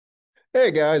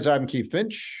Hey guys, I'm Keith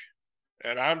Finch,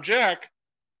 And I'm Jack.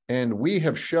 and we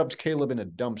have shoved Caleb in a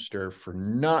dumpster for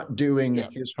not doing Yeah.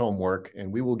 his homework,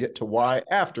 and we will get to why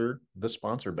after the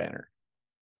sponsor banner.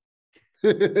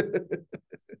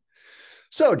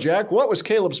 So, Jack, what was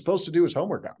Caleb supposed to do his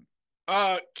homework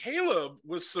on? Caleb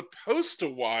was supposed to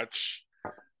watch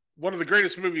one of the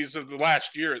greatest movies of the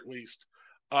last year, at least,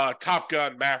 Top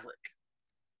Gun Maverick.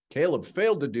 Caleb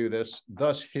failed to do this,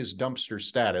 thus his dumpster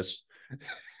status.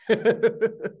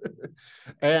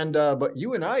 And but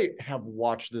you and I have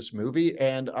watched this movie,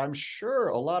 and I'm sure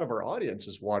a lot of our audience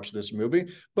has watched this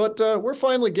movie. But we're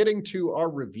finally getting to our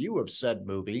review of said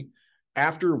movie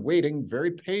after waiting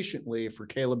very patiently for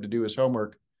Caleb to do his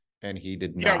homework, and he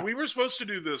did Yeah, not. we were supposed to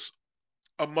do this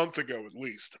a month ago, at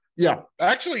least. Yeah,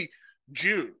 Actually,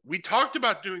 June. We talked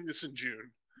about doing this in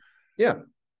June, yeah.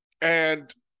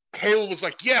 and Caleb was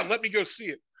like, "Yeah, let me go see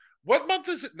it." What month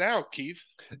is it now, Keith?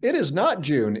 It is not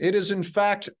June. It is in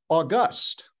fact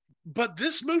August. But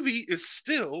this movie is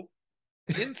still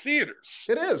in theaters.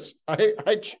 It is.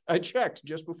 I checked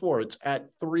just before. It's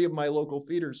at three of my local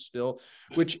theaters still,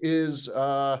 which is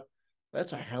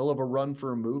that's a hell of a run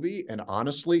for a movie. And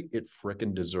honestly, it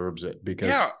fricking deserves it because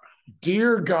Yeah.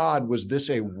 dear God, was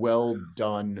this a well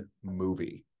done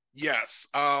movie. Yes.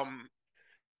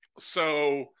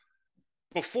 So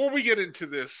before we get into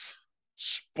this,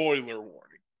 spoiler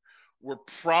warning. We're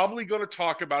probably going to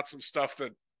talk about some stuff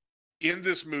that in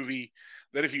this movie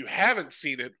that if you haven't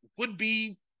seen it would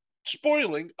be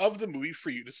spoiling of the movie for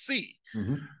you to see.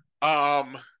 Mm-hmm.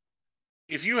 Um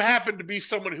if you happen to be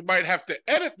someone who might have to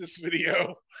edit this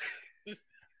video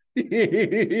and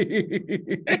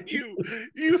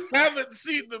you haven't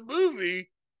seen the movie,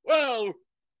 well,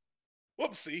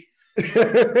 whoopsie.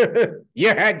 You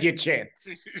had your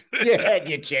chance. You had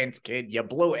your chance, kid. You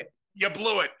blew it. You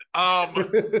blew it.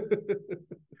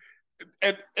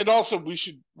 And also we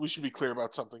should be clear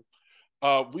about something.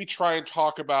 We try and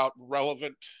talk about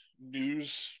relevant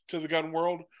news to the gun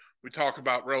world. We talk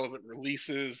about relevant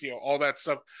releases, all that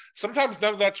stuff. Sometimes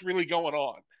none of that's really going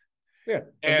on. Yeah,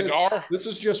 and And our this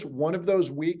is just one of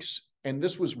those weeks, and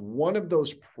this was one of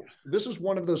those. This is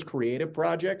one of those creative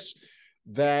projects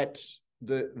that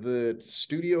the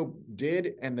studio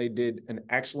did, and they did an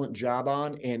excellent job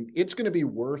on, and it's going to be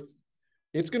worth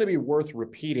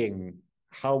repeating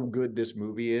how good this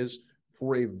movie is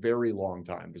for a very long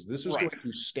time because this is right, going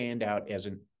to stand out as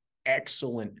an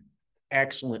excellent,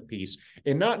 excellent piece,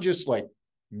 and not just like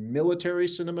military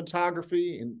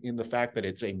cinematography in the fact that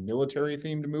it's a military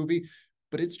themed movie,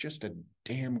 but it's just a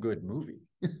damn good movie.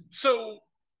 so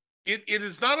it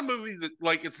is not a movie that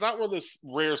like it's not one of those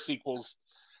rare sequels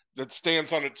that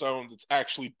stands on its own that's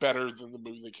actually better than the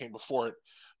movie that came before it.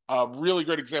 A really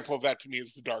great example of that to me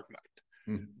is The Dark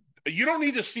Knight. Mm-hmm. You don't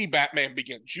need to see Batman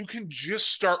Begins. You can just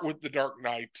start with The Dark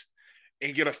Knight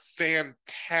and get a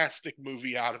fantastic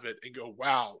movie out of it and go,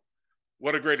 wow,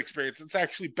 what a great experience. It's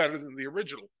actually better than the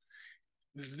original.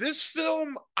 This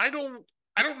film, I don't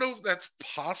know if that's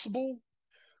possible.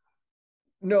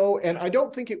 No, and I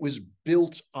don't think it was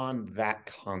built on that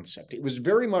concept. It was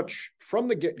very much from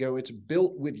the get go, it's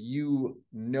built with you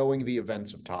knowing the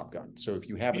events of Top Gun. So if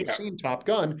you haven't Yeah. seen Top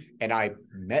Gun, and I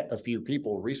met a few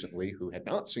people recently who had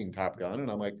not seen Top Gun,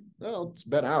 and I'm like, well, it's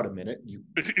been out a minute.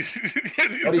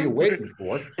 What are you waiting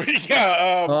for?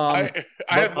 Yeah, Um, I but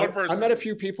had one I met a person.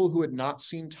 few people who had not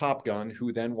seen Top Gun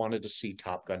who then wanted to see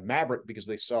Top Gun Maverick because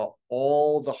they saw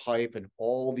all the hype and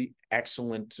all the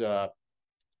excellent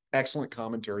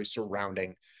commentary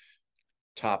surrounding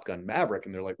Top Gun Maverick,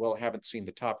 and they're like, "Well, I haven't seen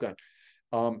the Top Gun."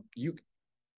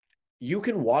 You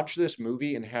can watch this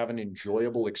movie and have an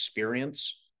enjoyable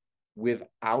experience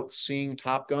without seeing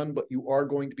Top Gun, but you are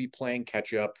going to be playing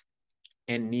catch up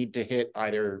and need to hit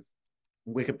either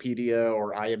Wikipedia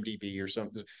or IMDb or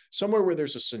something, somewhere where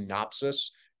there's a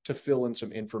synopsis to fill in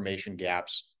some information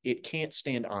gaps. It can't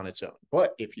stand on its own.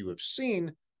 But if you have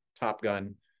seen Top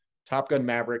Gun, Top Gun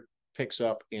Maverick picks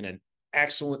up in an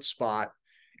excellent spot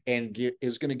and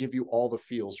is going to give you all the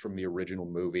feels from the original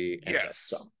movie and then Yes,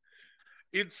 some.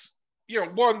 it's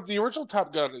one. The original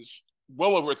Top Gun is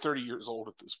well over 30 years old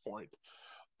at this point.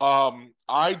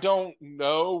 I don't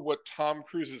know what Tom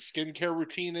Cruise's skincare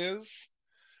routine is,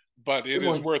 but it Good is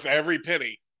one. worth every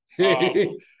penny.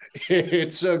 Um,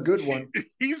 It's a good one.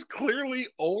 he's clearly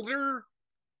older,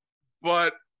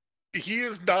 but he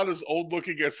is not as old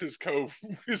looking as his people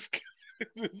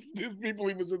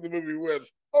he was in the movie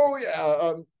with. Oh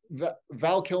yeah,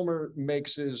 Val Kilmer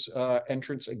makes his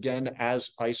entrance again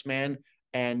as Iceman,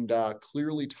 and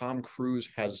clearly Tom Cruise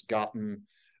has gotten,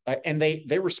 and they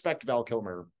respect Val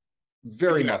Kilmer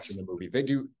very much in Yes. the movie. They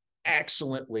do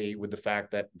excellently with the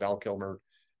fact that Val Kilmer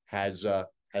has a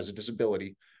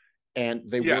disability, and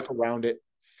they Yeah. work around it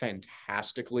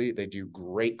fantastically. They do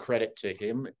great credit to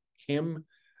him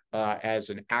as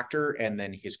an actor, and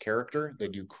then his character. They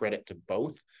do credit to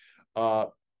both.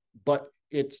 But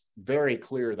it's very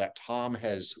clear that Tom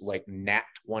has like nat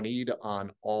 20'd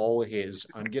on all his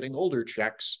I'm getting older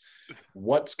checks.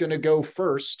 What's going to go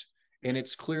first? And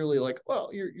it's clearly like, well,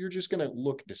 you're just going to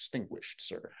look distinguished,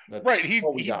 sir. Right. That's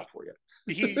all we got for you.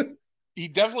 He he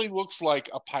definitely looks like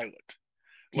a pilot.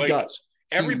 He Like does.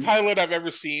 every pilot I've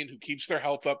ever seen who keeps their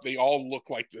health up, they all look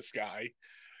like this guy.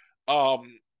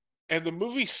 And the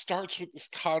movie starts with this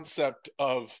concept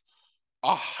of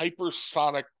a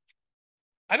hypersonic.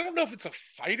 I don't know if it's a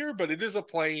fighter, but it is a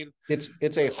plane. It's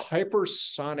a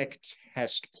hypersonic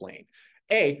test plane.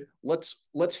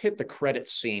 Let's hit the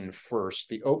credits scene first.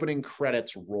 The opening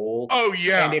credits roll. Oh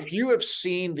yeah. And if you have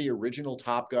seen the original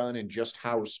Top Gun and just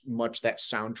how much that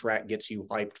soundtrack gets you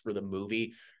hyped for the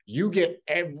movie, you get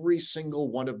every single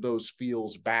one of those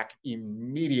feels back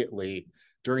immediately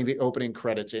during the opening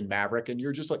credits in Maverick, and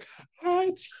you're just like, oh,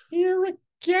 it's here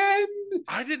again.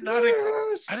 I did not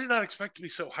expect to be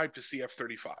so hyped to see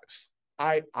F-35s.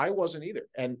 I wasn't either.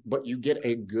 But you get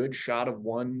a good shot of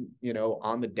one,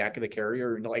 on the deck of the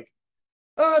carrier, and like,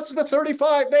 oh, it's the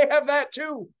 35. They have that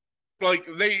too. Like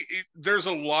there's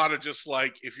a lot of just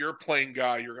like, if you're a plane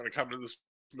guy, you're going to come to this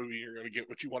movie, you're going to get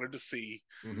what you wanted to see.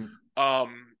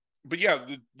 Mm-hmm. But yeah,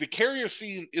 the carrier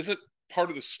scene isn't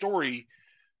part of the story,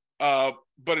 but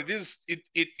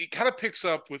it kind of picks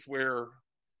up with where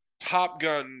Top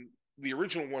Gun, the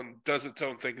original one, does its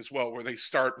own thing as well, where they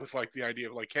start with like the idea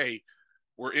of like, hey,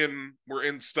 we're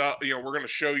in stuff, we're going to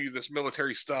show you this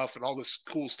military stuff and all this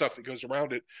cool stuff that goes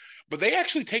around it. But they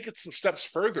actually take it some steps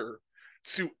further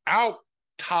throughout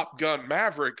Top Gun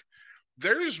Maverick.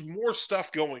 There's more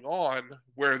stuff going on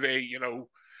where they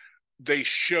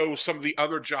show some of the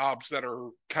other jobs that are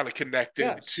kind of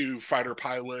connected to fighter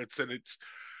pilots.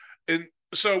 And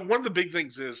so one of the big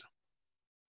things is,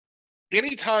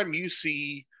 anytime you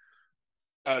see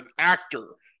an actor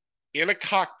in a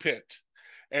cockpit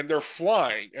and they're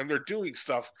flying and they're doing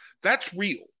stuff, that's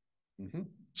real. Mm-hmm.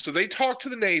 So they talk to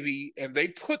the Navy and they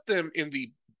put them in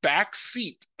the back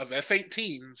seat of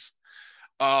F-18s,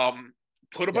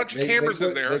 put a bunch of cameras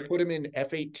in there. They put them in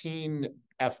F-18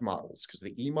 F models, because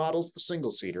the E model's the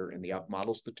single seater and the F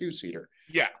model's the two seater.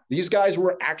 Yeah. These guys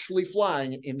were actually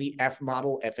flying in the F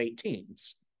model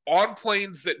F-18s. On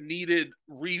planes that needed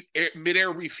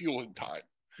mid-air refueling time.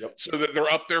 Yep. So that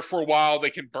they're up there for a while, they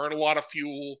can burn a lot of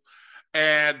fuel,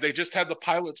 and they just had the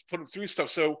pilots put them through stuff.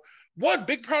 So one,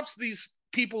 big props to these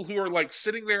people who are like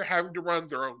sitting there having to run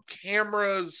their own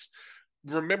cameras,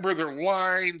 remember their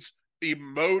lines,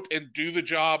 emote, and do the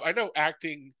job. I know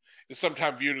acting is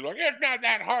sometimes viewed as like, it's not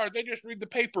that hard, they just read the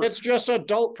paper. It's just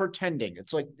adult pretending.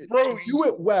 It's like, bro, do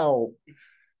it well.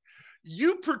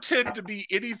 You pretend to be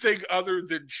anything other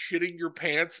than shitting your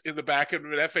pants in the back of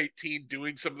an F-18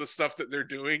 doing some of the stuff that they're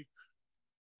doing.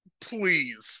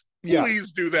 Please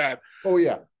do that. Oh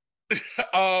yeah.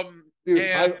 Dude,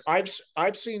 and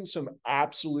I've seen some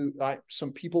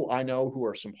some people I know who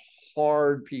are some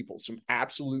hard people, some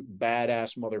absolute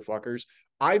badass motherfuckers.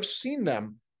 I've seen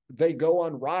them. They go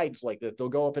on rides like that. They'll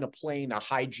go up in a plane, a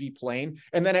high G plane,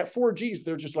 and then at 4Gs,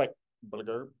 they're just like,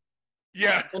 blugger.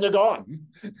 Yeah. And they're gone.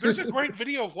 There's a great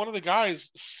video of one of the guys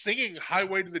singing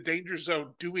Highway to the Danger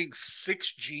Zone doing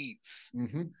 6Gs.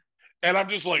 Mm-hmm. And I'm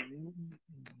just like,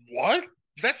 what?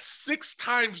 That's 6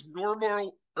 times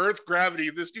normal Earth gravity.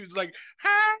 This dude's like,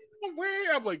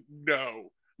 where? I'm like,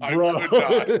 no, I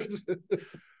would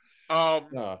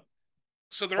not.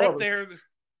 So they're up there.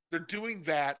 They're doing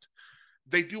that.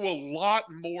 They do a lot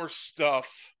more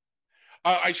stuff.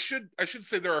 I should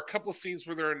say there are a couple of scenes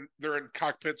where they're in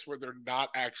cockpits where they're not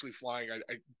actually flying.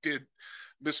 I did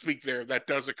misspeak there. That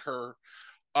does occur.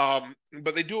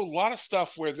 But they do a lot of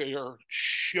stuff where they are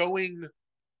showing.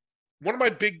 One of my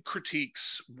big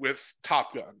critiques with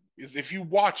Top Gun is, if you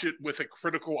watch it with a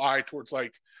critical eye towards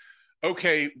like,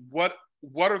 okay, what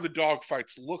are the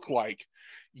dogfights look like?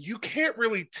 You can't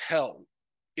really tell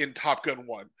in Top Gun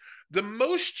 1. The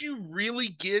most you really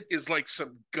get is like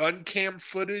some gun cam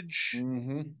footage,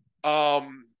 mm-hmm.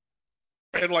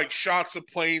 And like shots of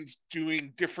planes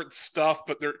doing different stuff,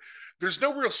 but there's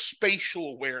no real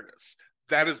spatial awareness.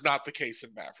 That is not the case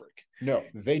in Maverick. No,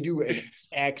 they do an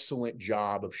excellent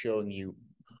job of showing you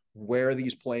where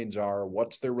these planes are,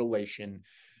 what's their relation.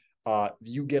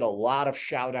 You get a lot of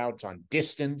shout outs on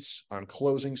distance, on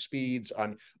closing speeds,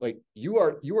 on like you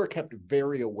are kept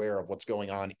very aware of what's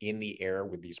going on in the air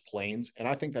with these planes. And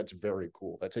I think that's very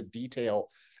cool. That's a detail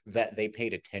that they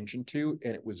paid attention to,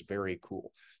 and it was very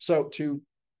cool. So to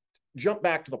jump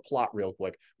back to the plot real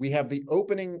quick. We have the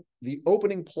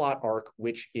opening plot arc,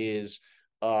 which is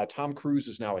Tom Cruise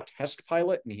is now a test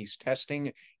pilot, and he's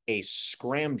testing a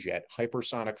scramjet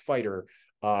hypersonic fighter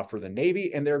for the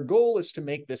Navy, and their goal is to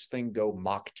make this thing go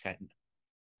Mach 10.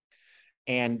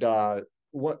 And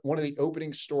one of the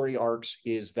opening story arcs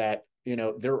is that,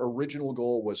 their original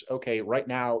goal was, okay, right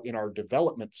now in our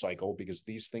development cycle, because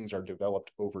these things are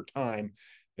developed over time,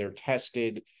 they're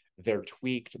tested, they're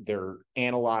tweaked, they're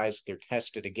analyzed, they're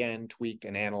tested again, tweaked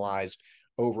and analyzed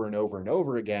over and over and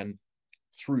over again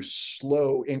through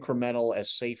slow, incremental,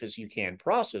 as safe as you can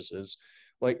processes.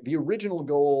 Like the original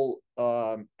goal,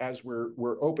 as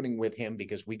we're opening with him,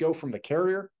 because we go from the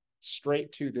carrier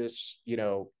straight to this,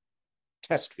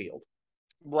 test field.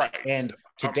 Right. And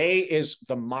today is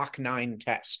the Mach 9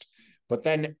 test. But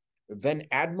then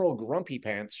Admiral Grumpy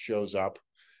Pants shows up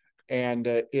and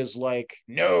is like,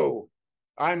 no,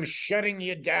 I'm shutting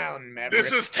you down, Maverick.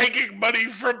 This is taking money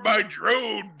from my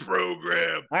drone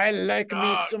program. I like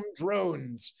me some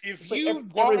drones. If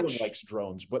everyone likes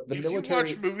drones, but the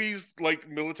military. If you watch movies, like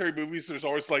military movies, there's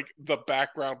always like the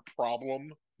background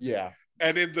problem. Yeah.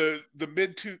 And in the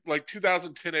mid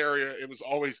 2010 area, it was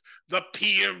always the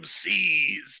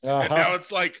PMCs, and now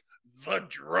it's like the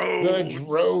drones.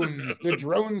 The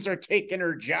drones are taking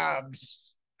her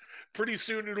jobs. Pretty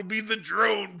soon it'll be the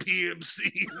drone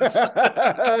PMCs.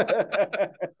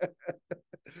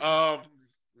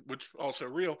 Which also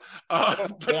real.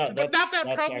 But not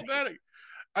that problematic.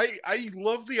 Actually... I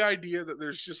love the idea that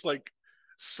there's just like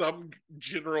some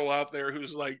general out there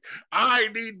who's like, I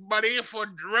need money for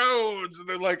drones. And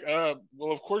they're like,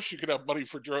 well, of course you can have money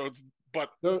for drones,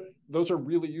 but those are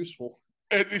really useful.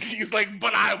 And he's like,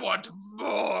 but I want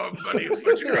more money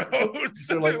for drones.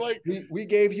 They're like, we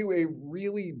gave you a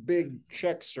really big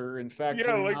check, sir. In fact,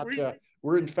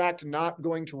 we're in fact not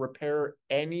going to repair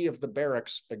any of the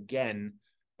barracks again,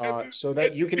 so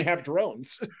that you can have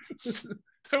drones.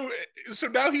 So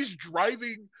now he's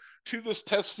driving to this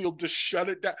test field to shut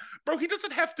it down. Bro, he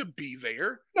doesn't have to be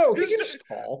there. No, he can just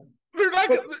call. They're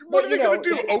not. What are they going to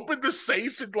do? Open the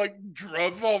safe and like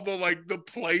drum all the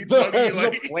plane money?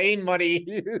 The plane money.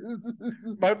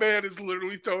 My man is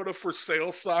literally throwing a for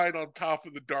sale sign on top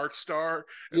of the Dark Star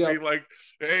and be like,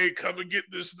 "Hey, come and get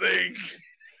this thing."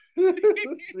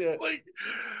 Like,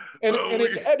 and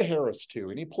it's Ed Harris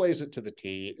too, and he plays it to the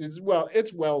T.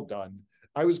 It's well done.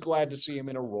 I was glad to see him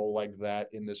in a role like that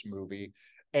in this movie.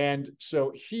 And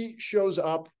so he shows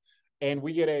up, and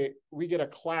we get a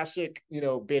classic,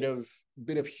 bit of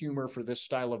humor for this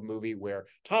style of movie where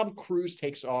Tom Cruise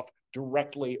takes off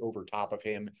directly over top of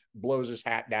him, blows his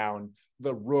hat down,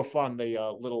 the roof on the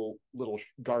little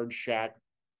guard shack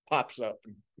pops up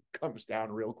and comes down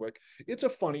real quick. It's a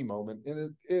funny moment,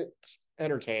 and it's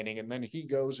entertaining. And then he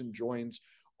goes and joins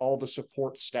all the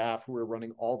support staff who are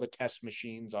running all the test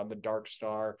machines on the Dark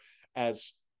Star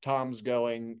as Tom's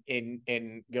going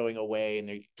away,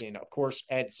 and of course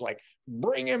Ed's like,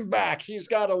 bring him back, he's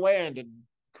got to land, and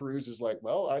Cruise is like,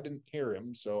 well, I didn't hear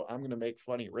him, so I'm gonna make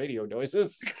funny radio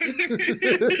noises.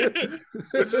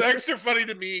 It's extra funny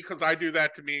to me because I do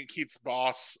that to me and Keith's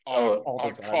boss on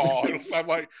call.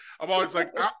 I'm always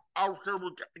like, I'll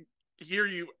hear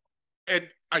you, and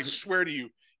I swear to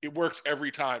you, it works every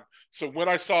time. So when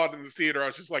I saw it in the theater, I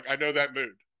was just like, I know that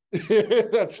mood.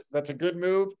 That's a good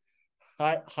move.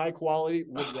 High quality,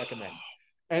 would recommend.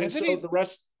 And so the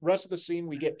rest of the scene,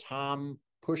 we get Tom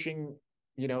pushing,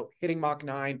 hitting Mach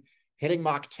 9, hitting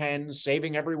Mach 10,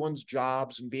 saving everyone's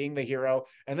jobs and being the hero.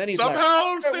 And then he's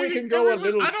we can go a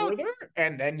little further.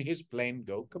 And then his plane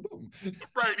go kaboom.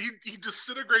 Right. He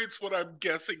disintegrates what I'm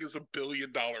guessing is $1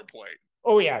 billion plane.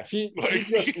 Oh yeah. He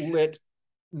just lit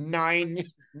 9.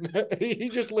 He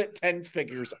just lit 10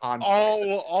 figures on fire.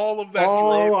 All of that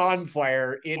drone on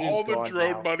fire. All the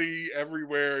drone money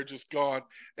everywhere, just gone.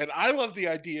 And I love the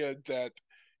idea that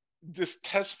this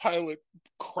test pilot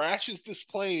crashes this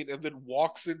plane and then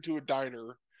walks into a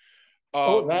diner.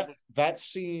 That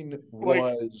scene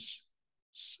was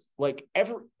like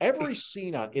every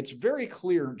scene on it's very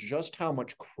clear just how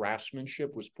much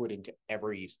craftsmanship was put into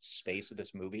every space of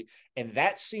this movie, and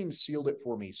that scene sealed it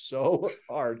for me so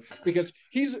hard because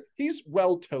he's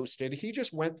well toasted. He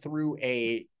just went through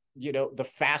the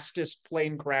fastest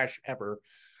plane crash ever,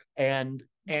 and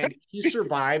he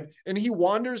survived, and he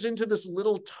wanders into this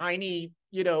little tiny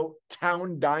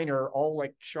town diner all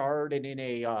like charred and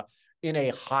in a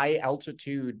high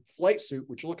altitude flight suit,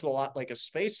 which looks a lot like a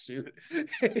space suit.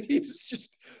 He's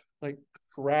just like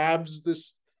grabs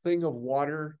this thing of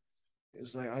water.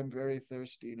 Is like, I'm very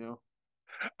thirsty now.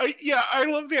 I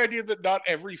love the idea that not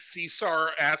every CSAR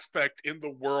aspect in the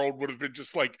world would have been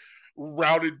just like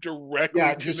routed directly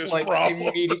Yeah, to just this like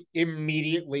problem.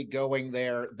 immediately going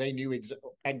there. They knew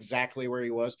exactly where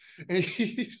he was. And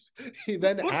he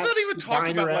then Let's not asks even the talk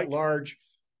diner about at like, large,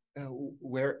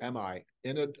 where am I?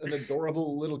 And an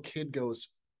adorable little kid goes,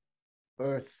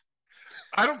 Earth.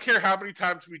 I don't care how many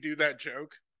times we do that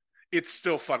joke. It's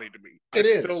still funny to me. I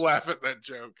It still is. laugh at that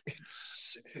joke.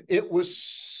 It was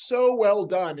so well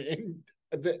done. And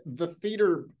the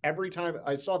theater, every time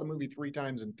I saw the movie 3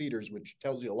 times in theaters, which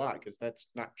tells you a lot because that's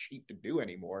not cheap to do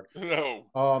anymore. No.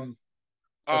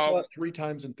 I saw Um, it 3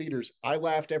 times in theaters. I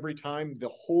laughed every time. The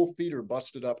whole theater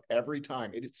busted up every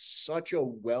time. It is such a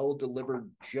well delivered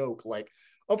joke. Like,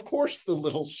 of course, the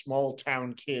little small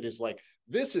town kid is like,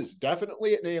 "This is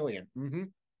definitely an alien."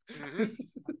 mm-hmm.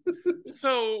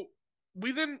 So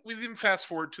we then fast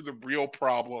forward to the real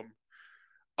problem.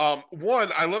 One,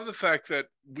 I love the fact that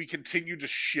we continue to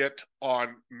shit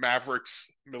on Maverick's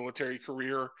military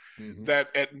career. Mm-hmm.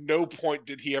 That at no point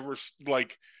did he ever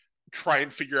like try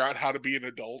and figure out how to be an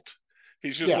adult.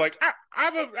 He's just Yeah, like,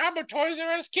 I'm a Toys R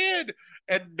Us kid,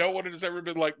 and no one has ever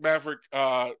been like Maverick.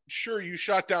 Sure, you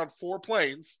shot down 4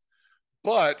 planes,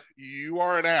 but you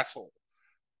are an asshole.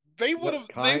 They would what have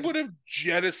they kind? would have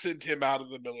jettisoned him out of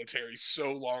the military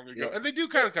so long ago, Yeah, and they do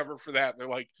kind of cover for that. They're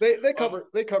like, oh,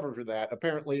 they cover for that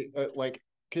apparently. Like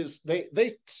because they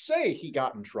say he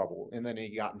got in trouble and then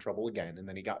he got in trouble again and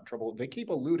then he got in trouble. They keep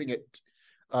alluding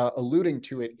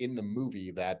to it in the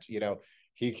movie that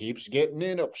he keeps getting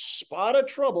in a spot of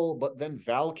trouble, but then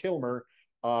Val Kilmer,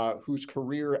 whose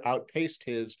career outpaced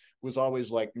his, was always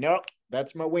like, nope,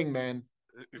 that's my wingman.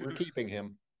 We're keeping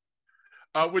him.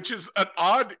 which is an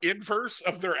odd inverse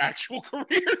of their actual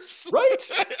careers. Right.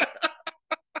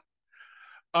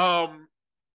 um,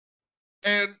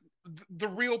 and the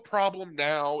real problem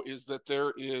now is that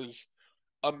there is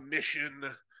a mission,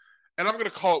 and I'm going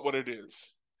to call it what it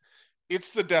is.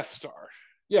 It's the Death Star.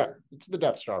 Yeah, it's the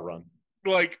Death Star run.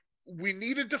 Like, we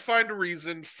needed to find a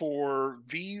reason for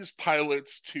these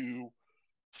pilots to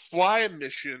fly a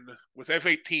mission with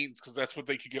F-18s because that's what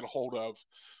they could get a hold of.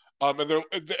 And they're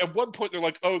at one point they're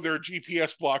like, "Oh, they're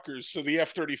GPS blockers, so the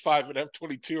F-35 and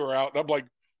F-22 are out." And I'm like,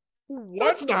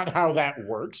 That's "What? not how that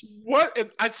works. What?" And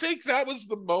I think that was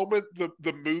the moment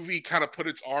the movie kind of put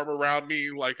its arm around me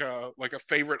like a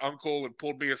favorite uncle and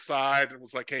pulled me aside and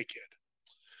was like, "Hey, kid,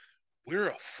 we're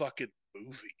a fucking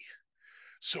movie.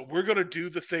 So we're going to do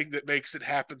the thing that makes it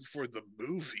happen for the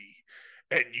movie.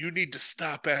 And you need to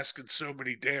stop asking so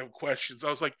many damn questions." I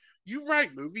was like, "You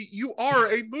right, movie. You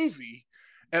are a movie.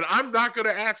 And I'm not going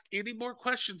to ask any more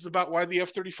questions about why the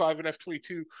F-35 and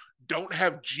F-22 don't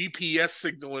have GPS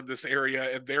signal in this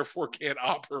area and therefore can't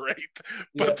operate.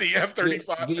 Yeah, But the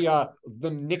F-35,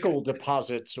 the nickel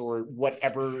deposits or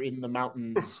whatever in the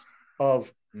mountains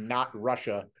of not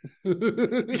Russia.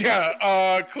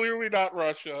 yeah, clearly not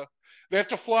Russia. They have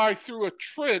to fly through a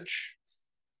trench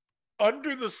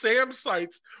under the SAM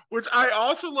sites, which I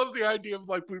also love the idea of,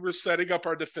 like, we were setting up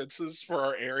our defenses for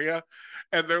our area,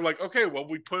 and they're like, "Okay, well,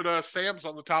 we put SAMs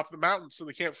on the top of the mountain so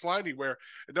they can't fly anywhere."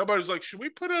 And nobody's like, "Should we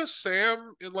put a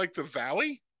SAM in like the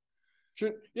valley?"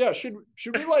 Should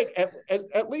we like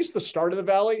at least the start of the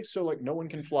valley so like no one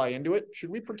can fly into it? Should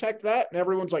we protect that? And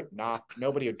everyone's like, nah,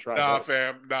 nobody would try Nah, that.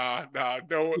 fam, nah,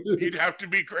 no. You'd have to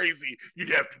be crazy. You'd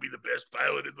have to be the best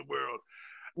pilot in the world.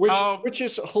 Which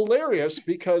is hilarious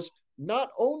because not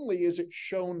only is it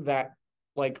shown that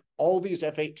like all these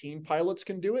F-18 pilots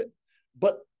can do it,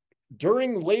 but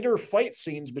during later fight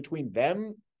scenes between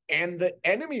them and the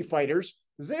enemy fighters,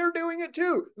 they're doing it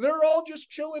too. They're all just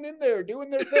chilling in there doing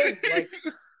their thing. Like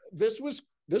this was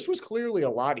clearly a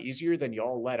lot easier than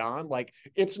y'all let on. Like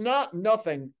it's not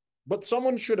nothing, but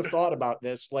someone should have thought about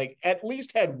this. Like at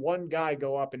least had one guy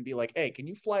go up and be like, "Hey, can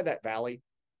you fly that valley?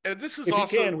 And this is If you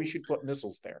also can, we should put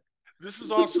missiles there."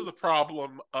 the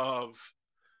problem of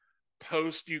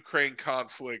post-Ukraine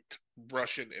conflict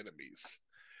Russian enemies.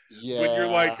 When you're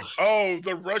Yeah. like, "Oh,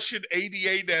 the Russian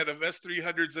ADA net of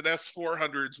S-300s and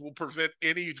S-400s will prevent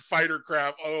any fighter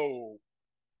craft." Oh,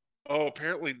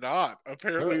 apparently not.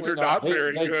 Apparently Apparently they're not. not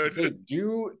very good.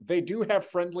 They do have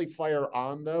friendly fire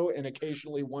on though, and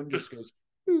occasionally one just goes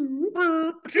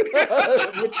return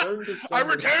to I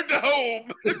sender. returned to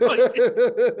home.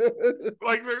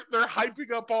 like they're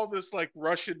hyping up all this like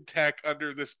Russian tech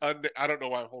under this I don't know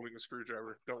why I'm holding a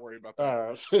screwdriver. Don't worry about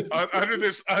that. Under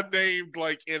this unnamed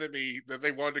like enemy that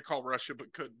they wanted to call Russia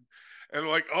but couldn't. And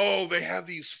like, "Oh, they have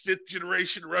these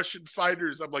 5th-generation Russian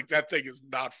fighters." I'm like, that thing is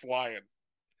not flying.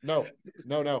 No.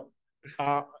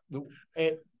 Uh,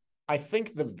 it, I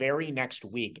think the very next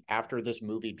week after this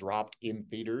movie dropped in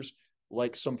theaters,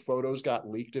 like some photos got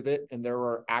leaked of it, and there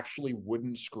are actually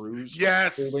wooden screws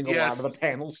Yes, holding a lot of the yes.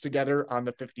 panels together on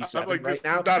the I'm 57 like, this right is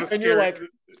now. not a And you're scary. like,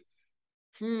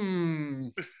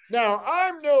 now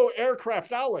I'm no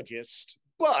aircraftologist,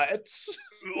 but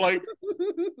Like,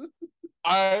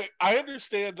 I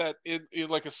understand that in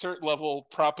like a certain level,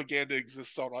 propaganda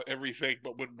exists on everything,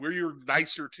 but when we're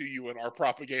nicer to you in our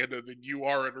propaganda than you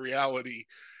are in reality,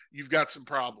 you've got some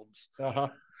problems. uh-huh.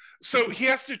 So he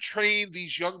has to train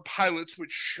these young pilots,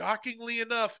 which shockingly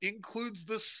enough includes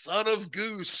the son of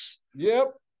Goose,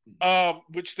 Yep.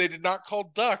 which they did not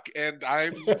call Duck, and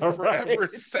I'm forever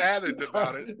Right. saddened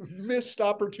about it. Missed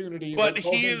opportunity. They But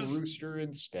called he him is, Rooster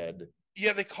instead.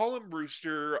 yeah, they call him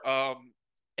Rooster.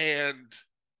 And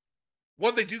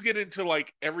one, they do get into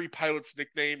like every pilot's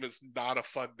nickname is not a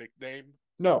fun nickname.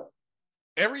 No.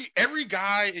 Every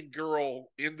guy and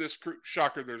girl in this crew,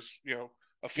 shocker, there's a Yep,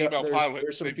 female pilot.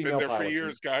 there's some They've been female there for pilots.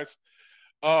 years, guys.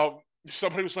 Um,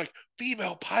 Somebody was like,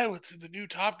 female pilots in the new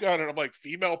Top Gun, and I'm like,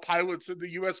 female pilots in the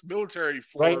U.S. military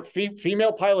for right.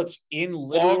 Female pilots in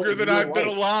longer than I've been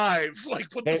life. alive. Like,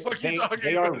 what the fuck are you talking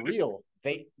they about? are real.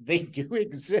 They do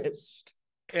exist.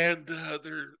 And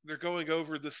they're going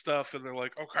over this stuff, and they're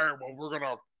like, okay, well, we're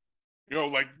gonna,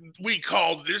 like, we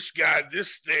called this guy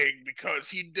this thing because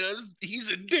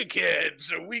he's a dickhead,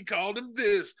 so we called him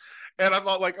this. And I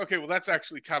thought, like, okay, well, that's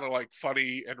actually kind of like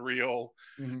funny and real.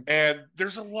 Mm-hmm. And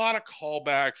there's a lot of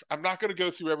callbacks. I'm not going to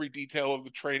go through every detail of the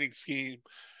training scheme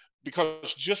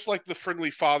because just like the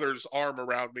friendly father's arm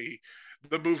around me,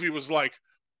 the movie was like,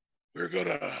 we're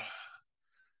gonna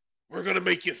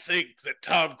make you think that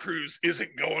Tom Cruise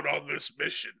isn't going on this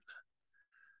mission.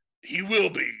 He will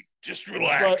be. Just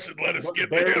relax and let us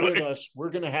get bear there. with us. We're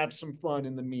gonna have some fun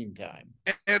in the meantime.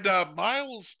 And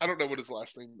Miles, I don't know what his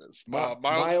last name is.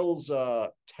 Miles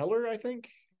Teller, I think.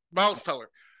 Miles Teller.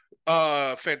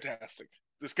 Fantastic.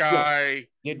 This guy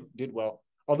did well.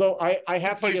 Although I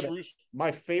have to give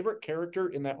my favorite character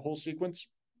in that whole sequence,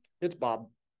 it's Bob.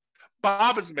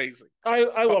 Bob is amazing.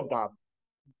 I love Bob.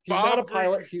 He's not a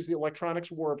pilot. He's the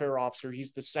electronics warfare officer.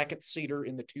 He's the second seater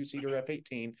in the two-seater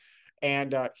F-18.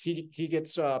 And he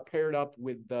gets paired up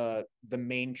with the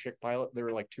main chick pilot. There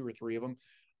are like 2 or 3 of them.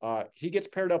 He gets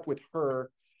paired up with her,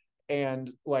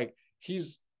 and like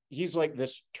he's like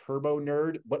this turbo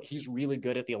nerd, but he's really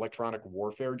good at the electronic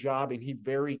warfare job, and he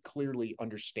very clearly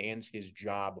understands his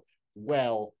job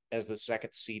well as the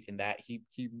second seat in that. He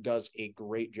does a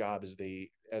great job as the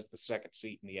second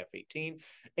seat in the F-18,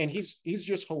 and he's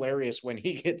just hilarious when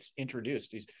he gets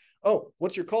introduced. He's, oh,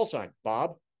 what's your call sign,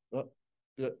 Bob?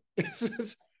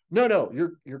 No,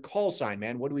 your call sign,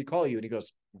 man. What do we call you? And he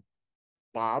goes,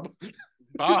 Bob.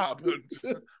 Bob.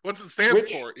 What's it stand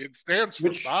for? It stands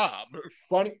for Bob.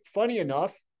 Funny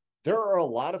enough, there are a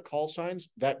lot of call signs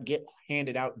that get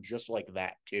handed out just like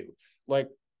that too. Like,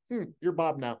 you're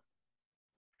Bob now.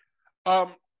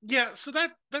 Yeah, so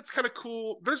that's kind of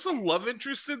cool. There's a love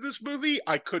interest in this movie.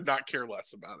 I could not care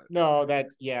less about it. No, that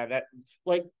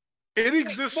like it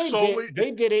exists solely.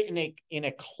 They did it in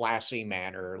a classy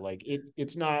manner. Like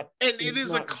it's not, and it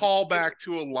is a callback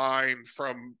to a line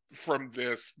from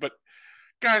this. But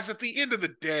guys, at the end of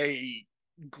the day,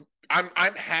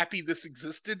 I'm happy this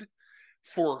existed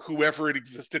for whoever it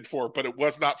existed for, but it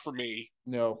was not for me.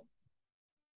 No.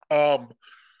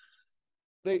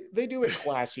 They do it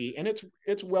classy, and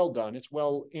it's well done. It's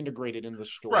well integrated in the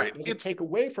story. Right. It doesn't take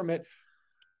away from it,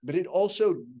 but it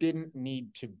also didn't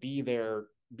need to be there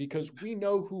because we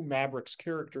know who Maverick's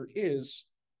character is.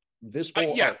 This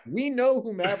whole arc. We know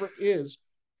who Maverick is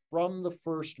from the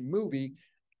first movie,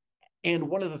 and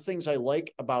one of the things I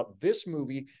like about this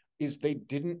movie is they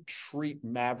didn't treat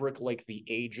Maverick like the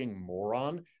aging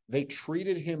moron. They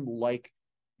treated him like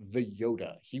the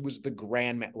Yoda. He was the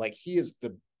grandman. Like, he is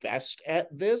the best at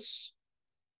this,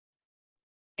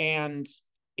 and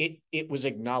it was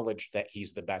acknowledged that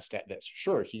he's the best at this.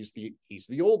 Sure, he's the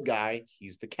old guy,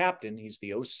 he's the captain, he's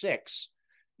the 06,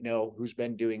 who's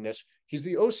been doing this. He's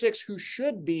the 06 who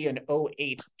should be an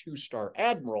 08 2-star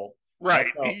admiral,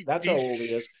 right? That's how old he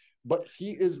is, but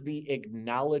he is the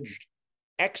acknowledged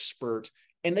expert,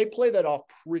 and they play that off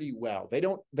pretty well. They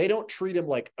don't treat him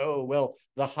like, oh well,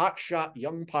 the hotshot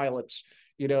young pilots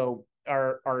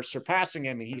are surpassing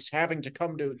him, and he's having to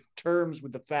come to terms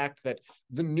with the fact that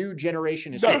the new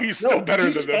generation is still better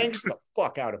than them. He spanks the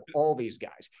fuck out of all these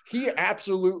guys. He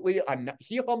absolutely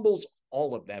he humbles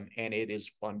all of them, and it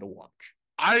is fun to watch.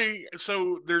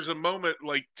 So there's a moment,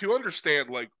 like, to understand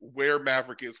like where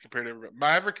Maverick is compared to everybody.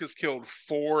 Maverick has killed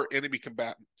 4 enemy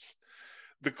combatants.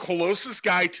 The closest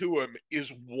guy to him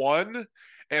is 1,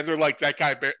 and they're like, that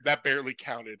guy that barely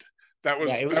counted. That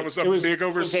Yeah, was that was a it MiG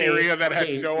over was Syria that had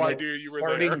a no like idea you were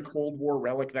there. farting Cold War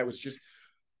relic that was just,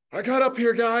 I got up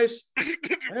here, guys,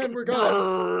 and we're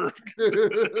gone.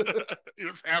 He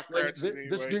was half crashing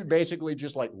This anyway. dude basically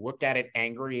just like looked at it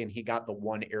angry, and he got the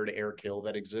one air-to-air kill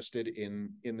that existed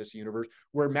in this universe,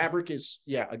 where Maverick is,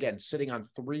 yeah, again, sitting on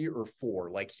 3 or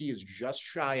 4. Like, he is just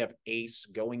shy of ace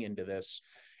going into this.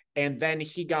 And then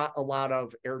he got a lot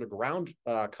of air-to-ground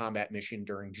combat mission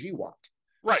during GWOT.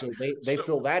 Right. So they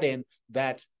fill that in.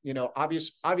 That, you know,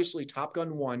 obviously Top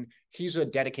Gun 1, he's a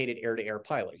dedicated air-to-air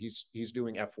pilot. He's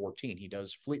doing F-14. He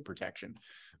does fleet protection.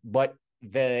 But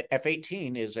the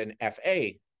F-18 is an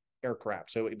FA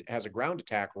aircraft, so it has a ground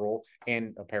attack role,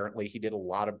 and apparently he did a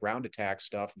lot of ground attack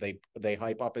stuff. They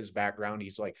hype up his background.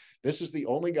 He's like, this is the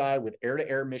only guy with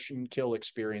air-to-air mission kill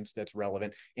experience that's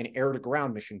relevant, and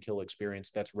air-to-ground mission kill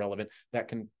experience that's relevant, that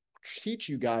can teach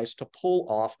you guys to pull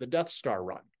off the Death Star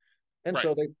run. And Right.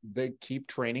 so they keep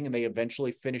training, and they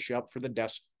eventually finish up for the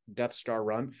Death Star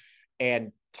run.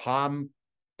 And Tom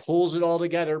pulls it all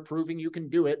together, proving you can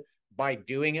do it by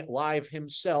doing it live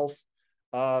himself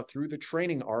through the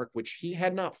training arc, which he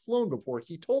had not flown before.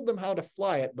 He told them how to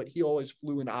fly it, but he always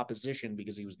flew in opposition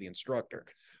because he was the instructor.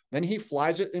 Then he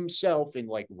flies it himself in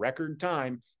like record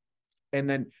time. And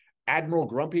then Admiral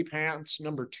Grumpy Pants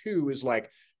 #2 is like,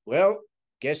 well,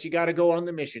 guess you got to go on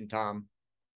the mission, Tom.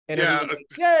 And Yeah. everyone's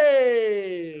like,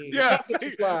 yay! Yeah,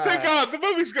 thank God the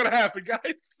movie's gonna happen,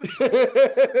 guys.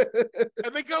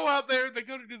 And they go out there, they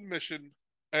go to do the mission,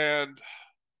 and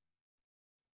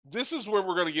this is where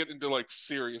we're gonna get into like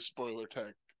serious spoiler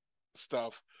tech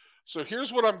stuff. So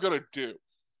here's what I'm gonna do.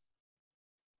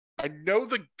 I know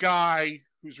the guy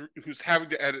who's having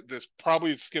to edit this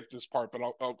probably skipped this part, but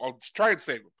I'll try and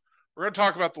save him. We're gonna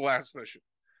talk about the last mission.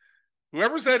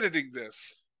 Whoever's editing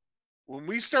this, when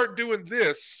we start doing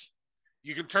this,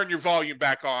 you can turn your volume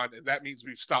back on, and that means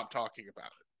we've stopped talking about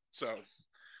it. So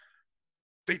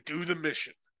they do the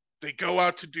mission. They go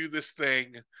out to do this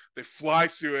thing. They fly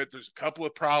through it. There's a couple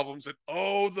of problems, and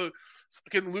the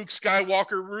fucking Luke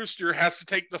Skywalker rooster has to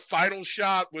take the final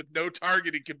shot with no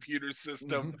targeting computer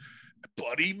system,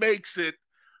 but he makes it.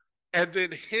 And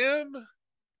then him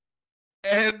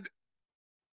and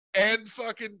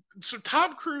fucking, so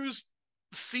Tom Cruise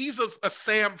sees a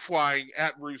Sam flying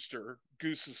at Rooster,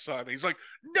 Goose's son. He's like,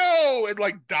 no, and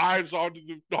like dives onto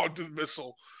the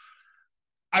missile.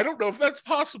 I don't know if that's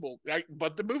possible,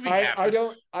 but the movie I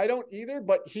don't either,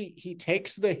 but he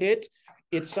takes the hit.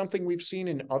 It's something we've seen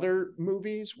in other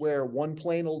movies where one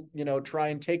plane will, you know, try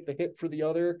and take the hit for the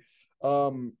other.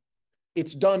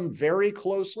 It's done very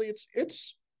closely.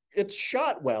 It's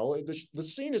shot well. The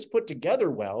scene is put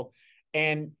together well,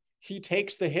 and he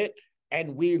takes the hit,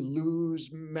 and we lose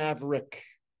Maverick.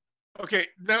 Okay,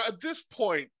 now at this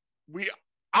point,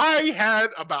 I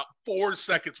had about 4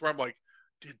 seconds where I'm like,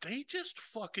 did they just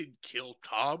fucking kill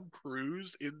Tom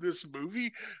Cruise in this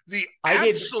movie?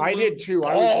 I did too.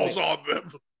 Balls on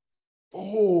them.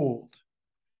 Bold.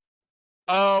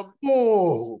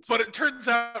 But it turns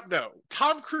out no.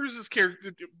 Tom Cruise's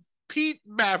character, Pete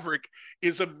Maverick,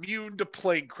 is immune to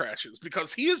plane crashes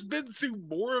because he has been through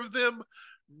more of them,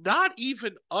 not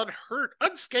even unhurt,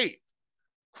 unscathed.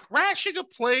 Crashing a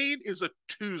plane is a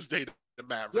Tuesday to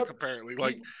Maverick, apparently.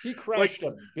 Like he crashed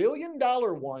a $1 billion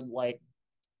one like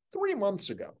 3 months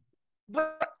ago.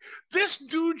 This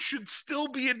dude should still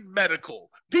be in medical.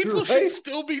 People should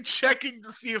still be checking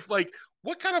to see if, like,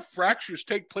 what kind of fractures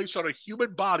take place on a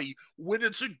human body when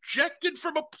it's ejected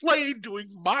from a plane doing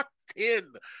Mach 10.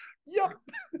 Yep.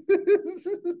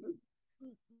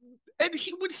 And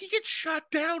when he gets shot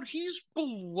down, he's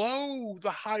below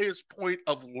the highest point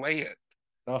of land.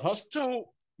 So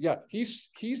yeah, he's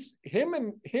him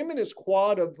and his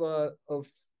quad of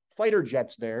fighter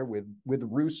jets there with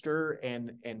Rooster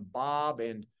and Bob,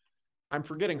 and I'm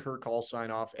forgetting her call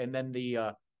sign off, and then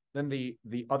the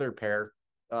other pair.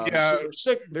 There's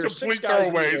six guys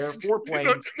in there, 4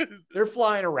 planes. They're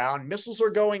flying around. Missiles are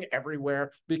going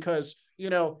everywhere because, you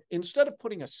know, instead of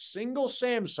putting a single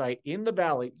SAM site in the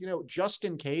valley, you know, just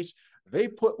in case, they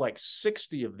put like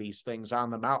 60 of these things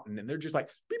on the mountain, and they're just like,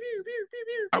 pew, pew, pew, pew,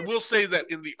 pew. I will say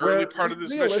that in the early part of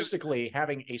this realistically mission,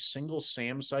 having a single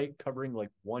SAM site covering like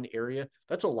one area,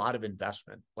 that's a lot of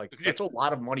investment. Like, that's a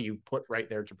lot of money you put right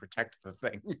there to protect the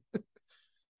thing.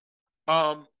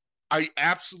 I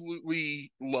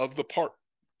absolutely love the part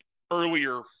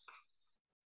earlier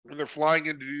when they're flying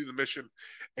in to do the mission,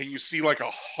 and you see like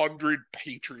 100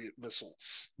 Patriot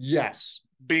missiles. Yes.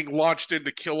 Being launched in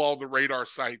to kill all the radar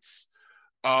sites.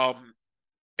 And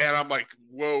I'm like,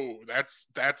 whoa, that's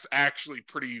actually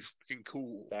pretty fucking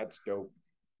cool. That's dope.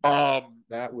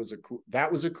 That was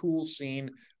a cool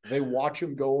scene. They watch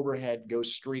him go overhead, go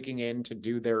streaking in to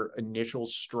do their initial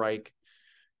strike,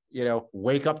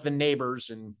 wake up the neighbors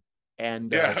and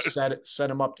Yeah. set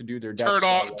them up to do their Death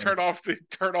Star run. Turn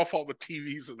off all the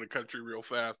TVs in the country real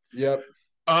fast. Yep.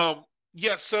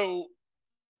 Yeah, so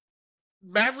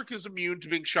Maverick is immune to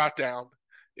being shot down.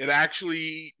 It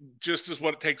actually just is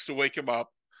what it takes to wake him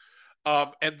up.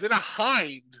 And then a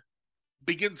hind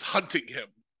begins hunting him.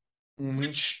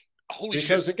 Which, holy shit.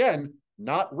 Because again,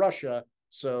 not Russia.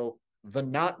 So the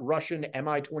not Russian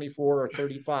Mi-24 or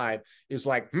 35 is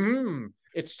like,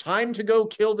 it's time to go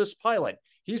kill this pilot.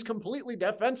 He's completely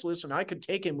defenseless, and I could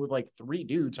take him with like 3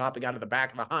 dudes hopping out of the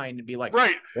back of the hind and be like,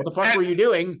 right, what the fuck were you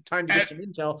doing? Time to get some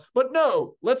intel. But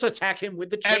no, let's attack him with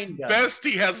the chain gun. At best,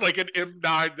 he has like an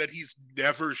M9 that he's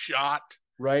never shot.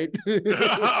 Right.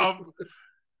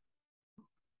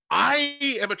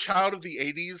 I am a child of the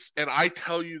 80s, and I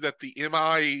tell you that the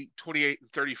Mi-28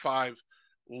 and 35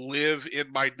 live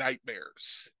in my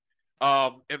nightmares.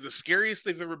 And the scariest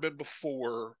they've ever been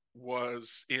before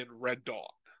was in Red Dawn.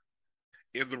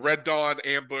 In the Red Dawn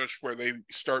ambush where they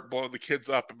start blowing the kids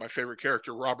up and my favorite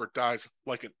character, Robert, dies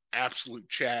like an absolute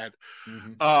Chad.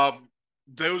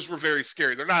 Those were very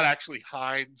scary. They're not actually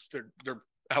hinds. They're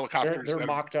helicopters. They're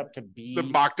mocked up to be. They're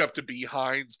mocked up to be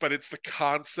hinds, but it's the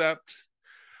concept.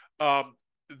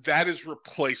 That is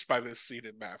replaced by this scene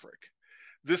in Maverick.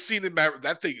 This scene in Maverick,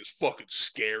 that thing is fucking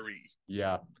scary.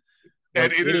 Yeah.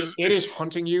 And like, it is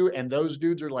hunting you, and those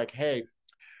dudes are like, hey,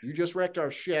 you just wrecked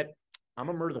our shit. I'm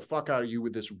gonna murder the fuck out of you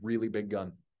with this really big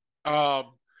gun. And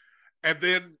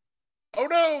then, oh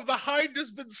no, the hind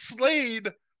has been slain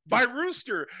by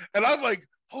Rooster. And I'm like,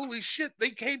 holy shit, they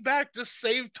came back to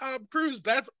save Tom Cruise.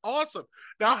 That's awesome.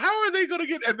 Now, how are they going to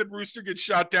get, and then Rooster gets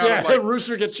shot down. Yeah, like,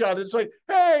 Rooster gets shot. It's like,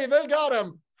 hey, they got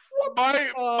him.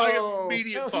 My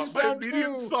immediate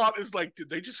thought is like, did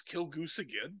they just kill Goose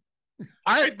again?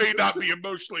 I may not be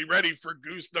emotionally ready for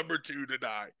Goose number 2 to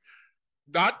die.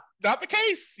 Not the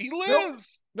case. He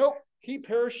lives. Nope. He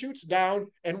parachutes down,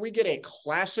 and we get a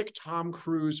classic Tom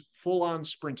Cruise full-on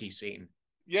sprinty scene.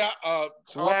 Yeah,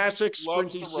 classic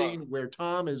sprinty scene where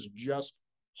Tom is just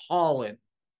hauling.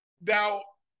 Now,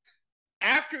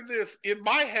 after this, in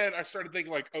my head, I started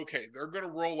thinking like, okay, they're going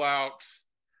to roll out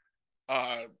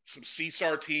some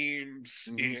CSAR teams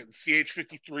and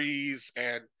CH-53s,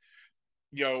 and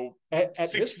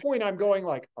at this point, I'm going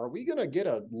like, are we going to get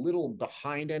a little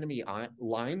behind enemy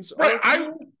lines? Right.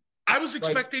 I was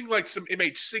expecting like some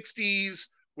MH-60s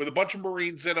with a bunch of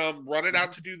Marines in them running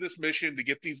out to do this mission to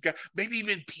get these guys, maybe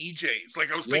even PJs.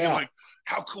 Like I was thinking like,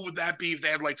 how cool would that be if they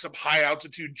had like some high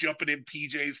altitude jumping in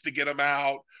PJs to get them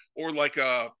out, or like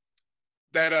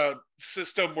that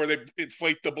system where they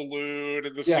inflate the balloon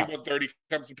and the C-130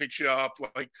 comes and picks you up,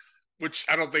 like, which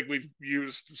I don't think we've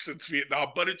used since Vietnam,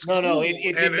 but it's cool. No,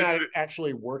 it did not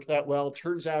actually work that well.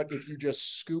 Turns out if you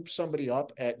just scoop somebody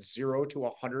up at 0 to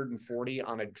 140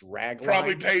 on a drag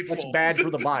probably line, painful. That's bad for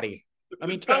the body. I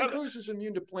mean, Tom Cruise is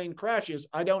immune to plane crashes.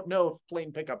 I don't know if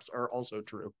plane pickups are also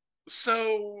true.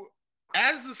 So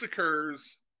as this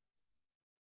occurs,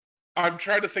 I'm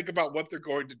trying to think about what they're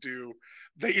going to do.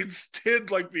 They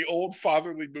instead, like the old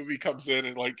fatherly movie comes in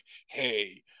and like,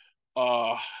 hey,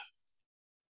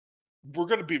 we're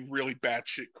going to be really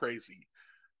batshit crazy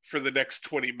for the next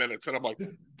 20 minutes. And I'm like,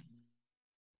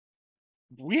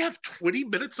 we have 20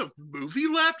 minutes of movie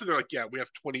left? And they're like, yeah, we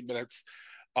have 20 minutes.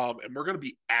 And we're going to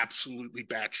be absolutely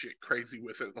batshit crazy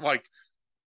with it. I'm like,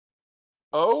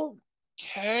 okay.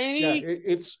 Yeah,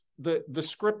 it's the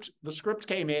script. The script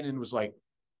came in and was like,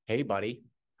 hey, buddy,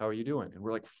 how are you doing? And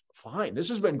we're like, fine. This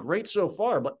has been great so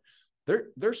far, but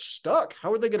they're stuck.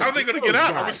 How are they going to get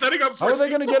out? Are we setting up for how are they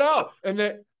going to get out?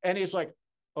 And he's like,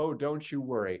 oh, don't you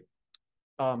worry.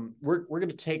 We're going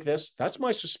to take this. That's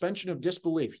my suspension of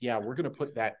disbelief. Yeah, we're going to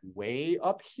put that way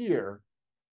up here,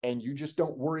 and you just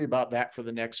don't worry about that for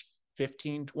the next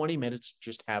 15, 20 minutes.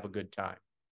 Just have a good time.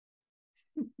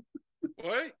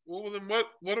 What? Well, then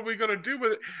what are we going to do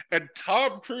with it? And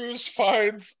Tom Cruise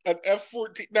finds an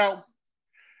F-14. Now,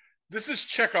 this is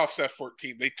Chekhov's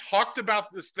F-14. They talked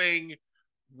about this thing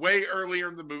way earlier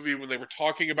in the movie when they were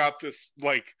talking about this,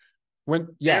 like, when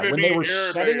they were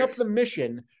setting up the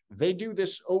mission, they do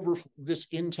this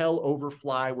intel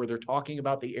overfly where they're talking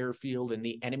about the airfield and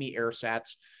the enemy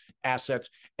assets,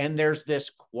 and there's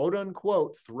this quote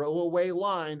unquote throwaway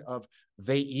line of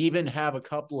they even have a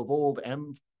couple of old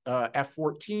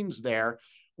F-14s there,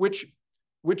 which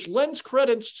lends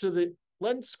credence to the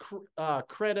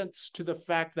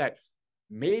fact that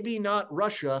maybe not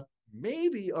Russia,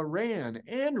 maybe Iran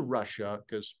and Russia,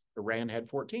 because Iran had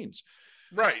 14s.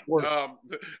 Right. Or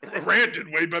Iran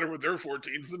did way better with their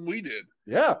 14s than we did.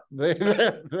 yeah,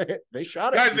 they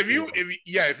shot it. Guys, if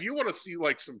you want to see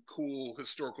like some cool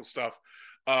historical stuff,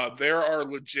 there are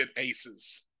legit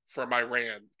aces from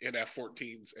Iran in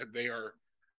F-14s, and they are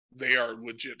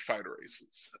legit fighter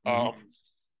aces.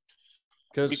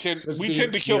 Because we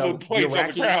tend to kill the planes on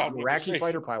the ground. Iraqi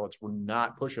fighter pilots were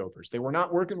not pushovers. They were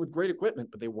not working with great equipment,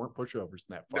 but they weren't pushovers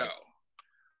in that fight. No.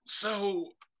 So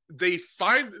they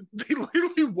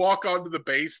literally walk onto the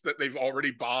base that they've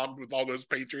already bombed with all those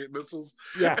Patriot missiles.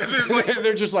 Yeah. And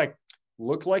they're just like,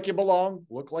 look like you belong,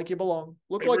 look like you belong,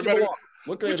 look like you belong.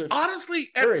 Look at it. Honestly,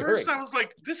 at first I was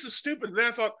like, this is stupid. And then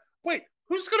I thought, wait,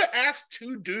 who's going to ask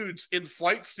two dudes in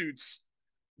flight suits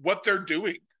what they're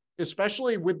doing?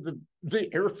 Especially with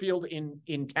the airfield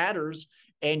in tatters,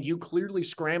 and you clearly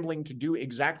scrambling to do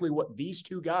exactly what these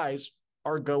two guys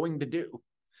are going to do.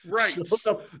 Right.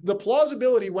 So the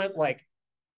plausibility went like,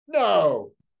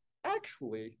 no,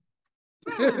 actually.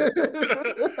 no.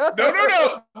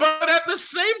 But at the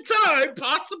same time,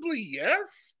 possibly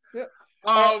yes. Yeah.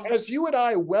 As you and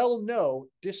I well know,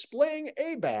 displaying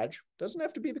a badge doesn't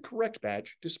have to be the correct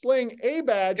badge. Displaying a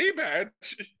badge,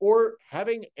 or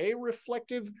having a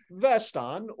reflective vest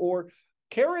on, or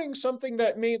carrying something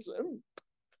that means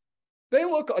they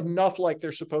look enough like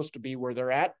they're supposed to be where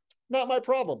they're at. Not my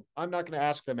problem. I'm not going to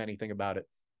ask them anything about it.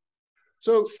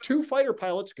 So, two fighter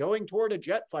pilots going toward a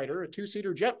jet fighter, a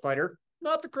two-seater jet fighter,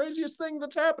 not the craziest thing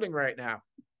that's happening right now.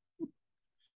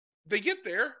 They get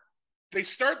there. They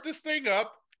start this thing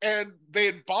up, and they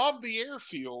had bombed the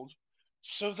airfield,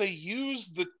 so they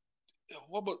use the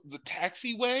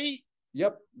taxiway.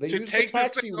 Yep, they use the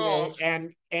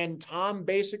taxiway, and Tom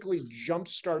basically jump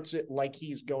starts it like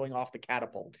he's going off the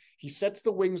catapult. He sets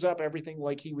the wings up, everything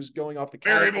like he was going off the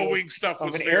catapult. Variable wing stuff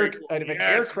of an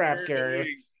aircraft carrier.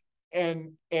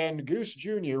 And Goose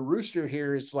Jr., Rooster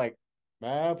here is like,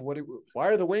 Mav, why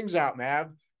are the wings out,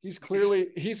 Mav? He's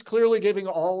clearly giving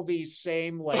all these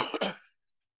same like,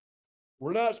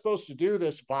 we're not supposed to do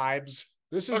this vibes.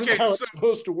 This isn't how it's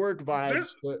supposed to work vibes.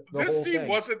 This scene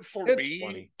wasn't for me.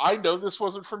 Funny. I know this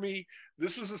wasn't for me.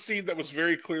 This was a scene that was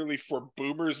very clearly for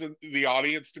boomers in the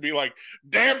audience to be like,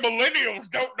 damn millennials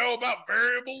don't know about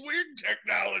variable wing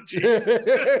technology.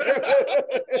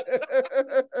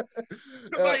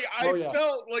 I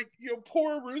felt like,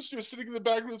 poor Rooster was sitting in the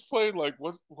back of this plane like,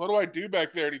 what do I do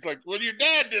back there? And he's like, well, your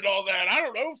dad did all that. I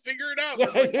don't know. Figure it out.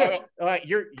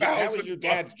 That was your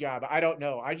dad's job. I don't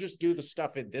know. I just do the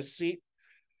stuff in this seat.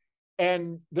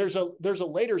 And there's a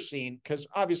later scene, because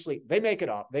obviously they make it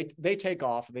up. They take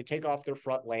off their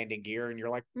front landing gear, and you're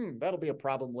like, that'll be a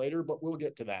problem later, but we'll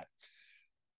get to that.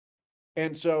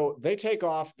 And so they take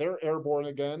off, they're airborne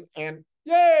again, and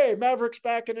yay, Maverick's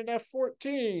back in an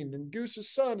F-14, and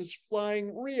Goose's son is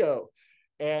flying Rio.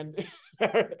 And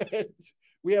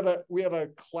we have a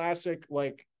classic,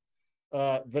 like,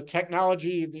 the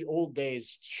technology in the old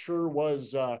days sure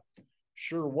was.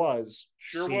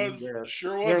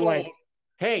 They're like,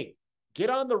 hey, get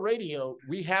on the radio.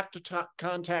 We have to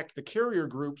contact the carrier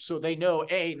group so they know,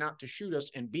 A, not to shoot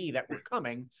us, and B, that we're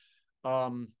coming.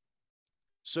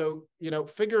 So,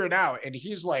 figure it out. And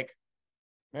he's like,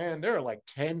 man, there are like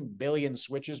 10 billion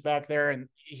switches back there and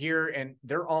here, and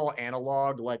they're all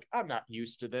analog. Like, I'm not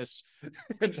used to this.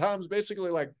 And Tom's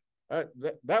basically like,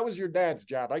 that was your dad's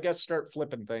job. I guess start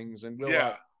flipping things, and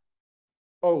we'll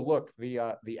oh, look,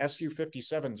 the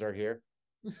Su-57s are here.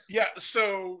 Yeah,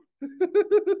 so 2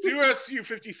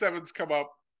 Su-57s come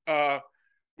up,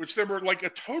 which there were like a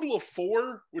total of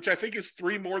 4, which I think is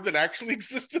 3 more than actually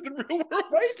exist in the real world.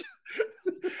 Right?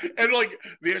 And like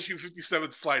the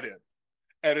Su-57s slide in.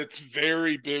 And it's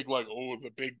very big, like, oh, the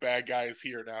big bad guy is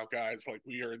here now, guys. Like,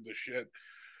 we are in the shit.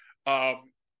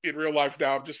 In real life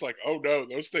now, I'm just like, oh no,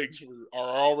 those things are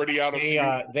already out of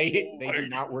fuel. They do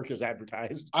not work as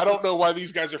advertised. I don't know why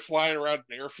these guys are flying around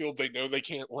an airfield they know they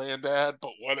can't land at, but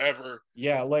whatever.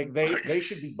 Yeah, like they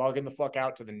should be bugging the fuck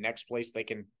out to the next place they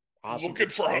can possibly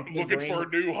looking for a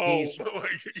new home.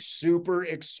 Super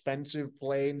expensive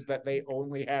planes that they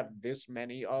only have this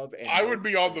many of. And I would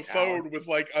be on the phone with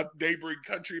like a neighboring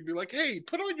country and be like, hey,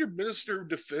 put on your Minister of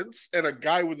Defense and a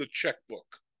guy with a checkbook.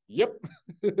 Yep.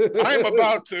 I'm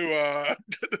about to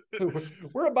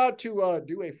we're about to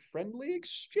do a friendly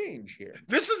exchange here.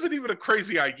 This isn't even a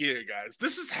crazy idea, guys.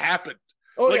 This has happened.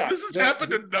 Oh, like, yeah. This has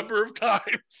happened a number of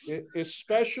times.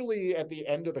 Especially at the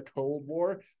end of the Cold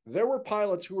War. There were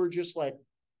pilots who were just like,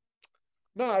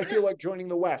 no, I feel like joining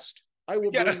the West. I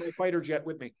will bring my fighter jet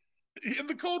with me. In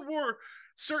the Cold War,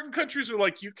 certain countries are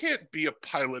like, you can't be a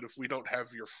pilot if we don't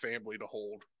have your family to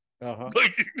hold. Uh-huh.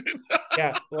 Like,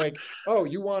 Yeah, like, oh,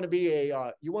 you want to be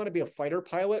a fighter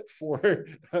pilot for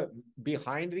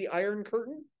behind the Iron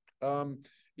Curtain?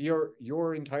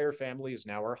 Your entire family is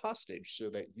now our hostage so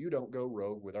that you don't go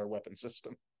rogue with our weapon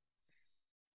system.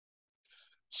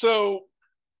 so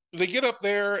they get up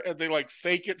there and they like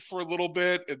fake it for a little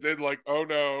bit, and then like, oh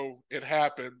no, it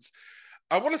happens.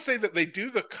 I want to say that they do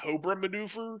the Cobra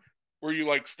maneuver where you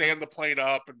like stand the plane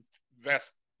up and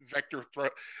vector throw.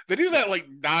 They do that like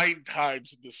 9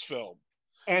 times in this film.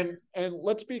 And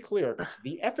let's be clear,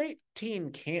 the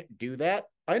F-18 can't do that.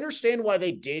 I understand why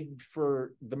they did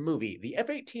for the movie. The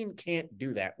F-18 can't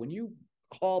do that. When you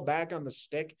haul back on the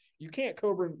stick, you can't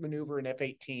Cobra maneuver an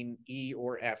F-18E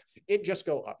or F. It just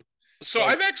go up. So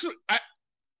Like,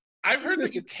 I've heard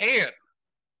that you can.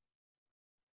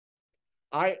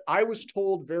 I was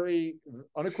told very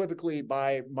unequivocally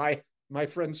by my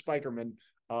friend Spikerman,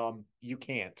 you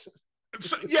can't.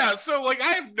 So, yeah, so like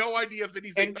I have no idea if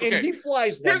anything. And Okay, he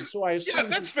flies them, so I yeah, assume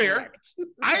that's he's fair. correct.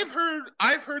 I've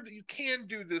heard that you can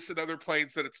do this in other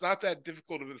planes, that it's not that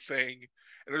difficult of a thing.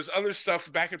 And there's other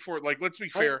stuff back and forth. Like, let's be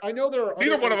fair. I know there are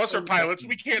Neither other one of us are airplanes that pilots. can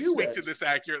We can't do speak it. to this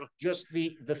accurately. Just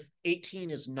the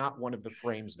 18 is not one of the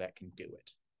frames that can do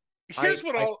it. Here's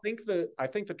what I'll I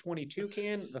think the 22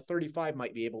 can, the 35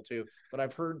 might be able to, but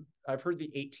I've heard the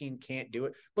 18 can't do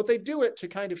it. But they do it to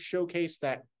kind of showcase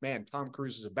that, man, Tom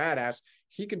Cruise is a badass.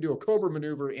 He can do a Cobra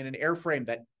maneuver in an airframe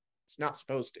that it's not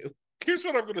supposed to. Here's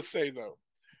what I'm gonna say though.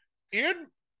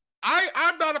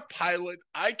 I'm not a pilot.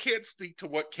 I can't speak to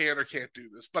what can or can't do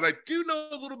this, but I do know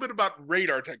a little bit about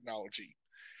radar technology.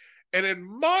 And in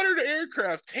modern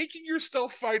aircraft, taking your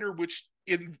stealth fighter, which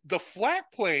in the flat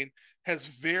plane has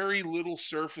very little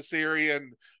surface area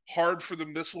and hard for the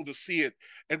missile to see it,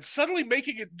 and suddenly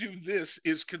making it do this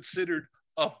is considered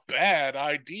a bad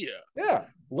idea. Yeah,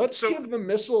 let's So, give the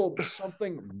missile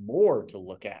something more to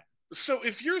look at. so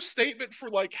if your statement for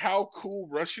like how cool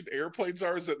Russian airplanes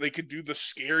are is that they can do the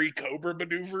scary Cobra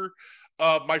maneuver,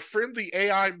 my friend the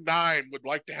AI-9 would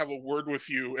like to have a word with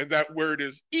you, and that word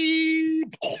is E.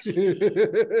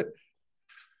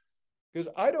 Because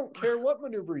I don't care what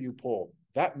maneuver you pull.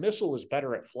 That missile is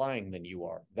better at flying than you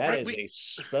are. That Right, is a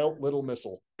svelte little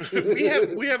missile. we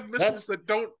have missiles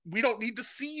that we don't need to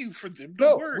see you for them to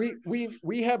No, work.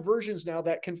 we have versions now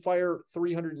that can fire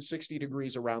 360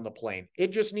 degrees around the plane.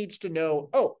 It just needs to know,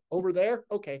 oh, over there?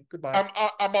 Okay, goodbye.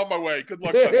 I'm on my way. Good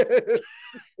luck, buddy.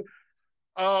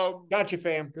 Gotcha,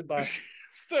 fam. Goodbye.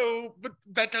 So, but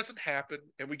that doesn't happen,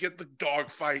 and we get the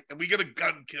dogfight, and we get a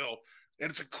gun kill, and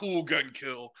it's a cool gun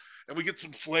kill, and we get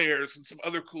some flares and some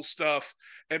other cool stuff,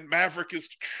 and Maverick is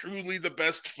truly the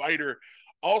best fighter.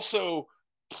 Also,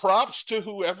 props to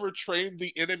whoever trained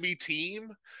the enemy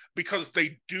team, because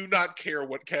they do not care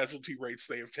what casualty rates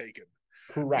they have taken.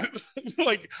 Correct.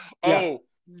 Like, Yeah. oh,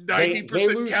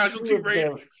 90% casualty rate.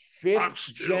 Their I'm fifth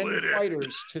still gen in it.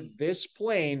 fighters to this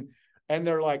plane, and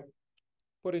they're like,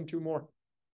 put in 2 more.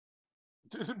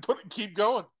 Keep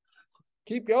going.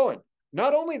 Keep going.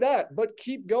 Not only that, but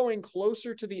keep going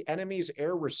closer to the enemy's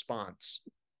air response.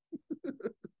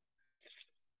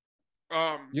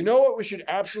 You know what we should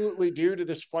absolutely do to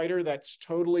this fighter that's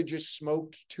totally just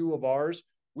smoked 2 of ours?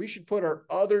 We should put our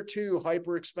other 2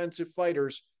 hyper expensive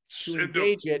fighters to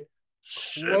engage it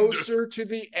closer to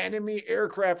the enemy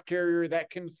aircraft carrier that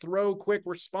can throw quick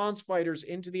response fighters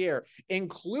into the air,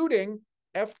 including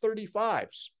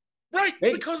F-35s. Right,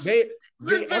 because the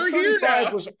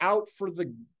F-35 was out for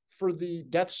the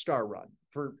Death Star run.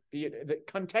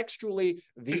 Contextually,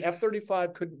 the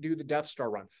F-35 couldn't do the Death Star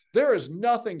run. There is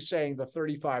nothing saying the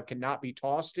 35 cannot be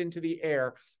tossed into the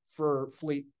air for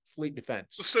fleet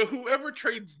defense. So whoever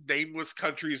trades nameless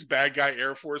countries bad guy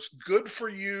Air Force, good for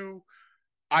you,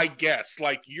 I guess.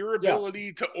 Like, your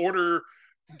ability to order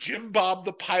Jim Bob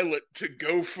the pilot to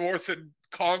go forth and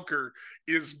conquer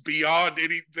is beyond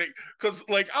anything. Because,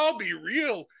 like, I'll be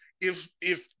real, if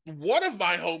one of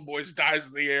my homeboys dies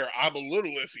in the air, I'm a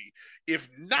little iffy. If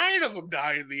 9 of them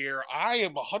die in the air, I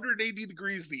am 180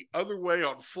 degrees the other way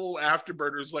on full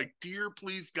afterburners, like, dear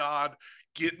please God,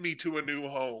 get me to a new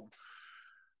home.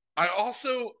 I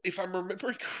also, if I'm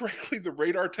remembering correctly, the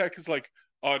radar tech is like,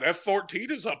 an F-14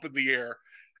 is up in the air,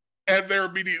 and they're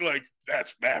immediately like,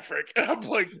 that's Maverick. And I'm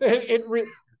like,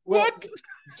 what?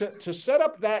 To set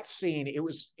up that scene, it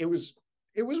was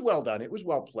well done. It was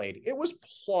well played. It was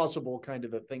plausible, kind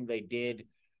of the thing they did,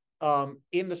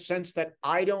 in the sense that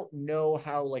I don't know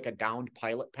how like a downed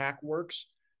pilot pack works.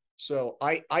 So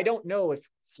I don't know if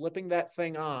flipping that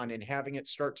thing on and having it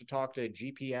start to talk to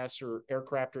GPS or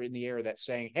aircraft or in the air that's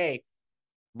saying, hey,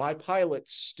 my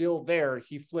pilot's still there.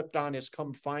 He flipped on his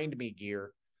come find me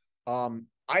gear.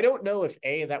 I don't know if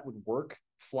that would work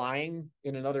flying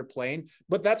in another plane,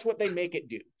 but that's what they make it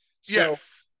do. So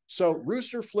Yes. so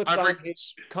Rooster flips on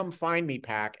his "Come Find Me"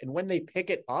 pack, and when they pick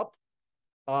it up,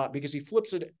 because he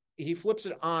flips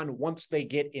it on once they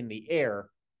get in the air,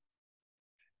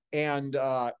 and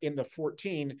in the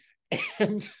 14,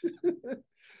 and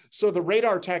so the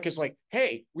radar tech is like,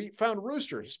 "Hey, we found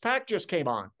Rooster. His pack just came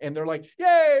on," and they're like,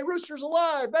 "Yay, Rooster's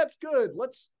alive! That's good.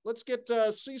 Let's get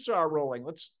Seesaw rolling.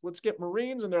 Let's get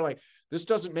Marines." And they're like, "This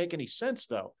doesn't make any sense,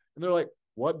 though." And they're like,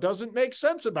 "What doesn't make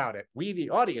sense about it?" We,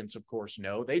 the audience, of course,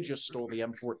 know. They just stole the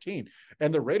M14,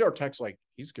 and the radar tech's like,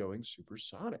 "He's going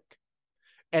supersonic."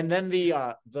 And then the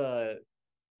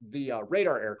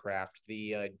radar aircraft,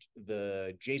 the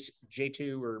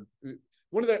J2 or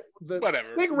one of the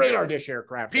whatever big radar dish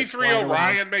aircraft. P3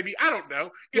 Orion, maybe. I don't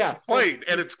know. It's a plane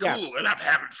and it's cool and I'm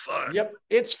having fun. Yep.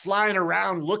 It's flying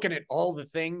around looking at all the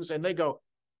things, and they go,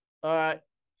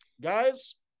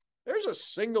 guys, there's a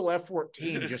single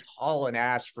F-14 just hauling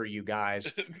ass for you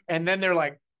guys. And then they're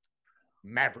like,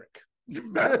 Maverick. they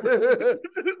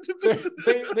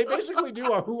basically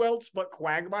do a Who Else But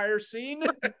Quagmire scene.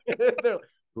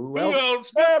 Who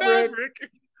else but Maverick?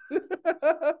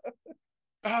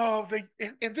 Oh,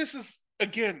 and this is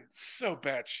again so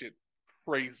batshit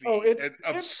crazy. Oh,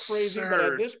 it's crazy, but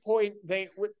at this point, the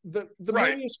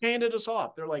movie has handed us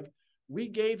off. They're like, we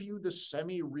gave you the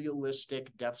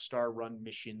semi-realistic Death Star run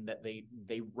mission that they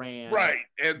ran, right,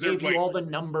 and gave you all the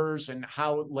numbers and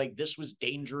how like this was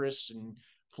dangerous and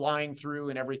flying through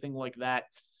and everything like that.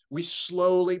 We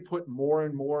slowly put more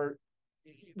and more.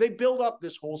 They build up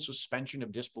this whole suspension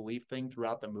of disbelief thing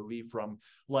throughout the movie, from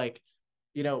like,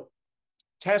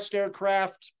 test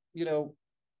aircraft,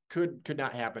 could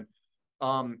not happen.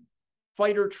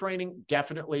 Fighter training,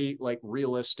 definitely like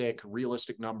realistic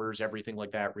numbers, everything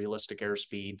like that, realistic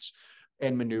airspeeds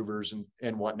and maneuvers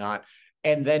and whatnot.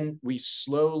 And then we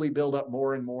slowly build up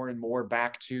more and more and more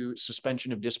back to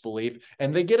suspension of disbelief.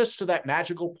 And they get us to that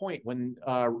magical point when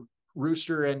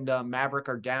Rooster and Maverick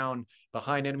are down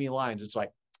behind enemy lines. It's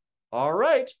like, all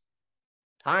right,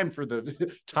 time for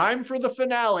the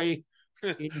finale.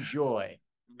 Enjoy.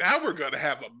 Now we're going to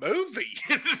have a movie.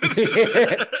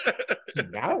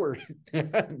 now we're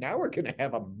going to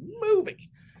have a movie.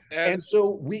 And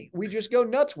so we just go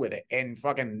nuts with it. And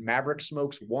fucking Maverick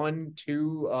smokes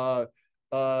 1-2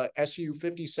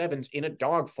 Su-57s in a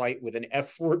dogfight with an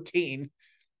F-14.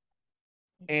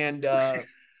 And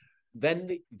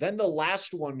then the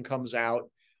last one comes out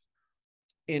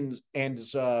and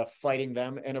is fighting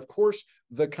them. And of course,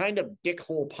 the kind of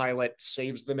dickhole pilot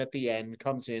saves them at the end,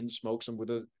 comes in, smokes them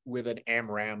with an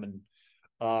AMRAAM,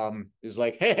 and is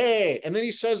like, hey. And then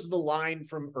he says the line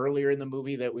from earlier in the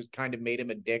movie that was kind of made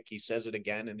him a dick. He says it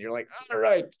again, and you're like, all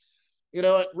right,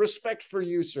 respect for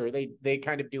you, sir. They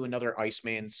kind of do another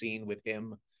Iceman scene with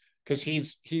him, because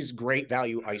he's great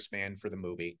value Iceman for the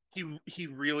movie. He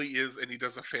really is, and he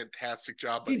does a fantastic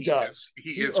job. But he does.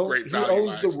 He is great value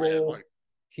Iceman.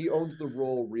 He owns the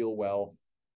role real well.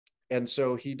 And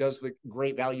so he does the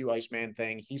great value Iceman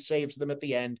thing. He saves them at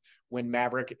the end when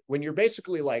you're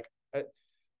basically like,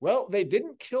 well, they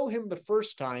didn't kill him the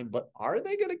first time, but are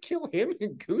they going to kill him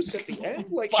and Goose at the end?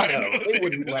 Like, no, they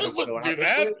wouldn't let us do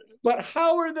that. But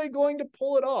how are they going to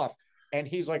pull it off? And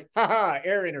he's like, haha,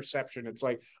 air interception. It's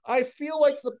like, I feel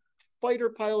like the fighter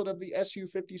pilot of the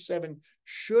Su-57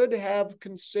 should have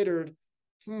considered,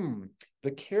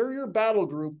 the carrier battle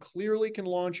group clearly can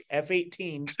launch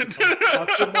F-18s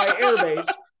to my airbase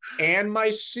and my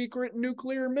secret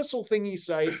nuclear missile thingy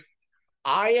site.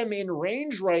 I am in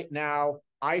range right now.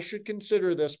 I should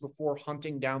consider this before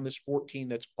hunting down this 14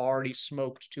 that's already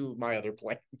smoked 2 of my other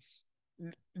planes.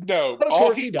 No,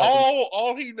 all he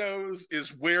knows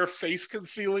is wear face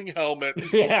concealing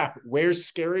helmet. Yeah, wear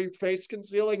scary face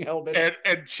concealing helmet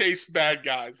and chase bad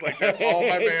guys. Like, that's all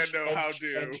my man know how to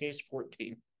do. And chase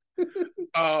 14.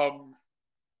 All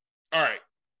right.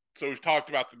 So we've talked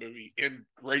about the movie in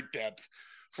great depth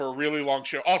for a really long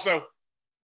show. Also,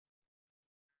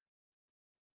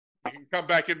 you can come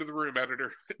back into the room,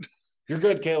 editor. You're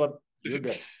good, Caleb. You're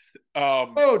good.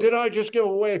 Did I just give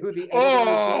away who the editor is?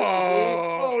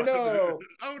 No.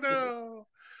 Oh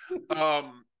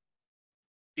no.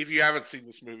 If you haven't seen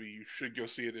this movie, you should go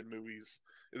see it in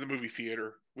the movie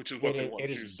theater, which is what they want you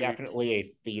to see. It is definitely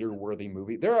a theater-worthy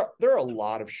movie. There are a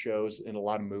lot of shows and a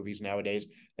lot of movies nowadays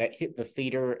that hit the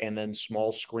theater and then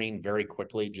small screen very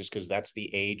quickly, just because that's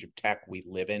the age of tech we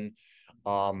live in.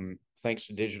 Thanks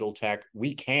to digital tech,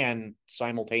 we can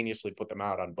simultaneously put them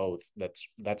out on both.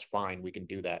 That's fine. We can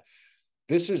do that.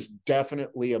 This is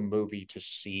definitely a movie to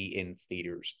see in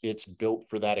theaters. It's built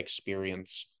for that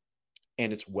experience,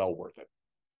 and it's well worth it.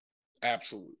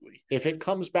 Absolutely. If it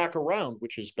comes back around,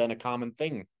 which has been a common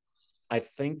thing, I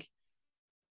think,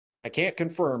 I can't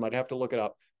confirm, I'd have to look it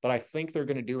up, but I think they're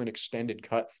going to do an extended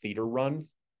cut theater run.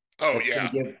 Oh yeah,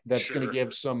 That's going to sure.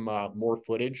 give some more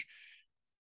footage.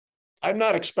 I'm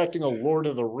not expecting a Lord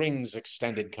of the Rings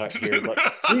extended cut here, but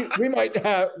we might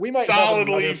have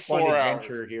Solidly another fun 4 hours.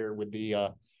 adventure here with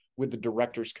the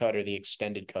director's cut or the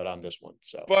extended cut on this one.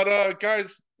 So, But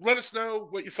guys, let us know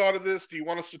what you thought of this. Do you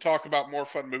want us to talk about more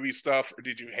fun movie stuff, or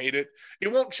did you hate it?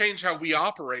 It won't change how we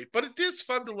operate, but it is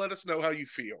fun to let us know how you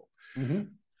feel. mm-hmm.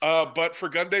 But for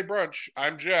Gun Day Brunch,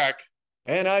 I'm Jack.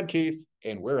 And I'm Keith,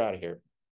 and we're out of here.